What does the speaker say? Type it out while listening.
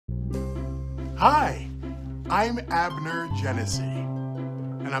Hi, I'm Abner Genesee,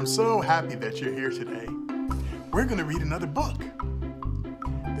 and I'm so happy that you're here today. We're going to read another book.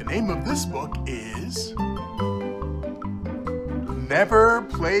 The name of this book is Never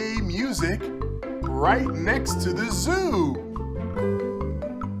Play Music Right Next to the Zoo.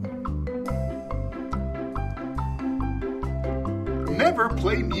 Never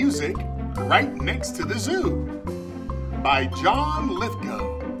Play Music Right Next to the Zoo by John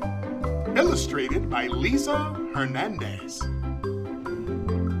Lithgow. Illustrated by Lisa Hernandez.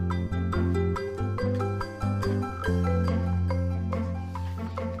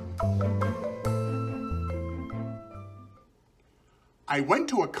 I went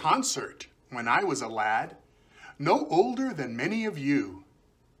to a concert when I was a lad, no older than many of you.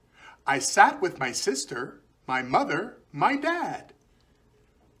 I sat with my sister, my mother, my dad,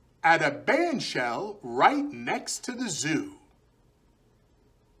 at a bandshell right next to the zoo.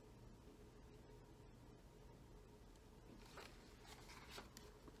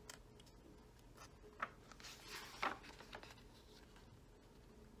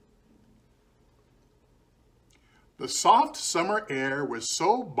 The soft summer air was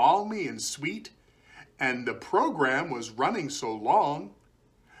so balmy and sweet, and the program was running so long,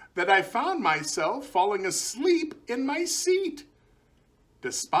 that I found myself falling asleep in my seat,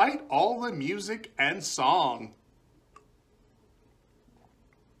 despite all the music and song.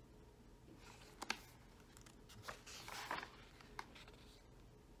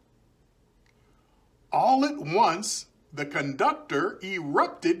 All at once, the conductor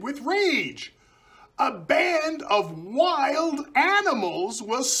erupted with rage. A band of wild animals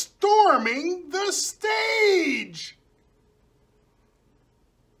was storming the stage.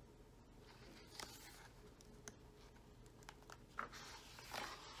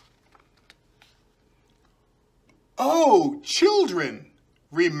 Oh, children,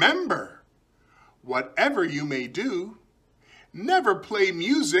 remember, whatever you may do, never play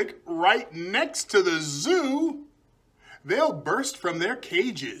music right next to the zoo. They'll burst from their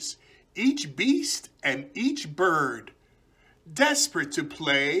cages, each beast and each bird, desperate to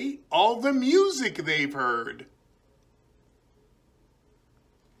play all the music they've heard.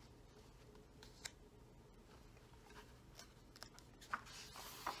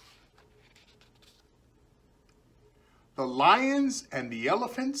 The lions and the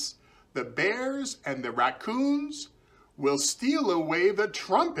elephants, the bears and the raccoons will steal away the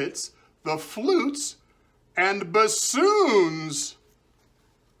trumpets, the flutes, and bassoons.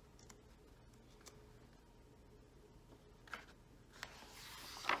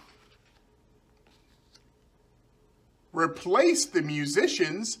 Replace the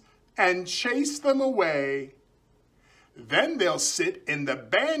musicians and chase them away. Then they'll sit in the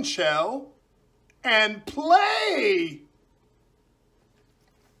bandshell and play.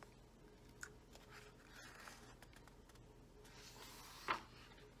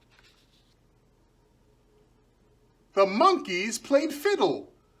 The monkeys played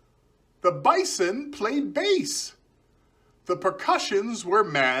fiddle. The bison played bass. The percussions were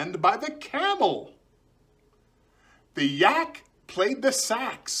manned by the camel. The yak played the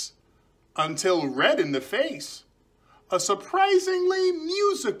sax until red in the face, a surprisingly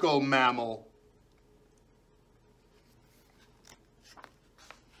musical mammal.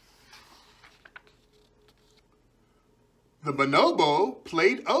 The bonobo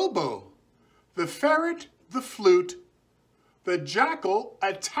played oboe, the ferret the flute, the jackal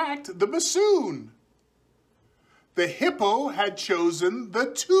attacked the bassoon. The hippo had chosen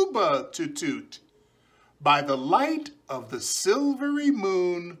the tuba to toot by the light of the silvery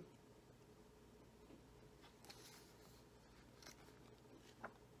moon.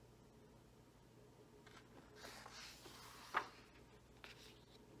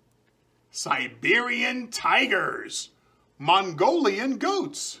 Siberian tigers, Mongolian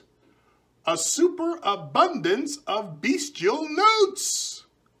goats, a superabundance of bestial notes.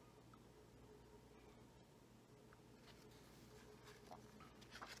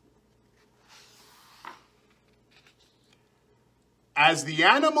 As the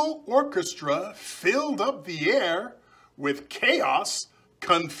animal orchestra filled up the air with chaos,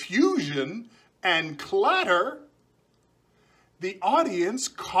 confusion, and clatter, the audience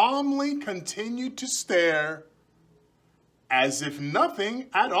calmly continued to stare, as if nothing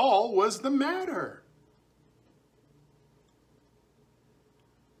at all was the matter.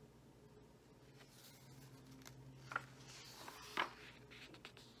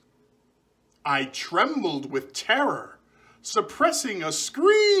 I trembled with terror, suppressing a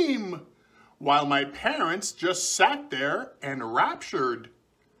scream, while my parents just sat there enraptured.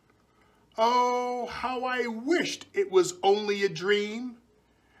 Oh, how I wished it was only a dream,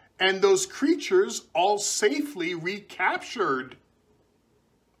 and those creatures all safely recaptured.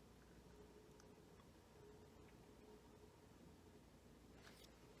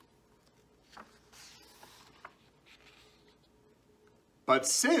 But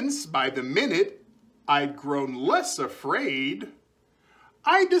since by the minute I'd grown less afraid,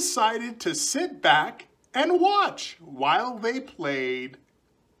 I decided to sit back and watch while they played.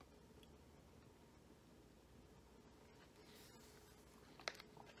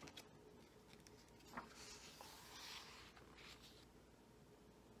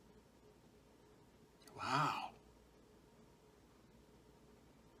 Wow.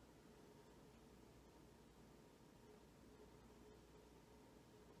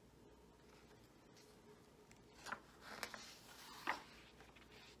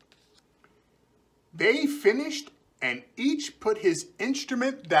 They finished and each put his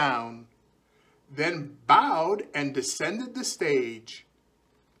instrument down, then bowed and descended the stage.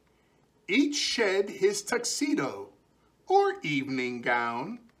 Each shed his tuxedo or evening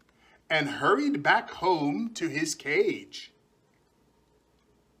gown and hurried back home to his cage.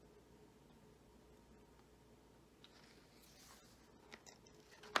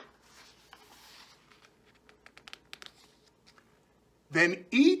 Then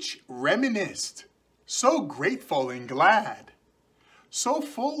each reminisced, so grateful and glad, so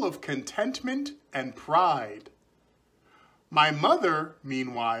full of contentment and pride. My mother,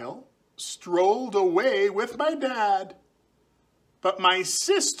 meanwhile, strolled away with my dad, but my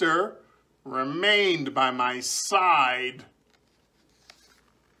sister remained by my side.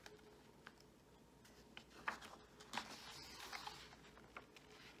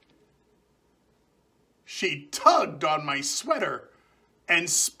 She tugged on my sweater and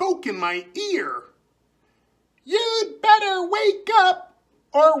spoke in my ear. "You'd better wake up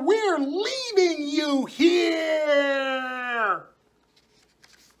or we're leaving you here."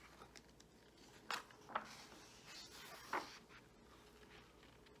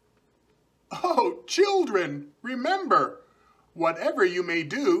 Oh, children, remember, whatever you may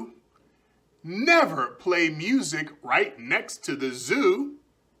do, never play music right next to the zoo.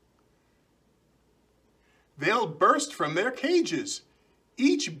 They'll burst from their cages,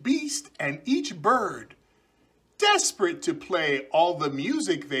 each beast and each bird, desperate to play all the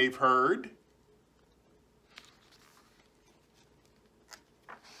music they've heard.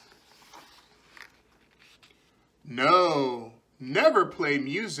 No, never play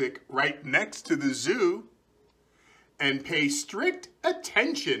music right next to the zoo, and pay strict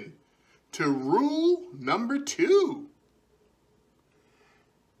attention to rule number 2.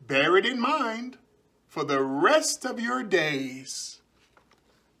 Bear it in mind for the rest of your days.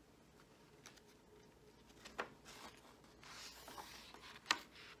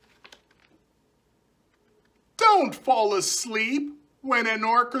 Don't fall asleep when an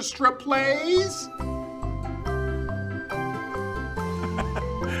orchestra plays.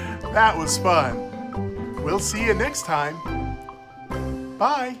 That was fun. We'll see you next time.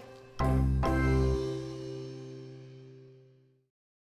 Bye.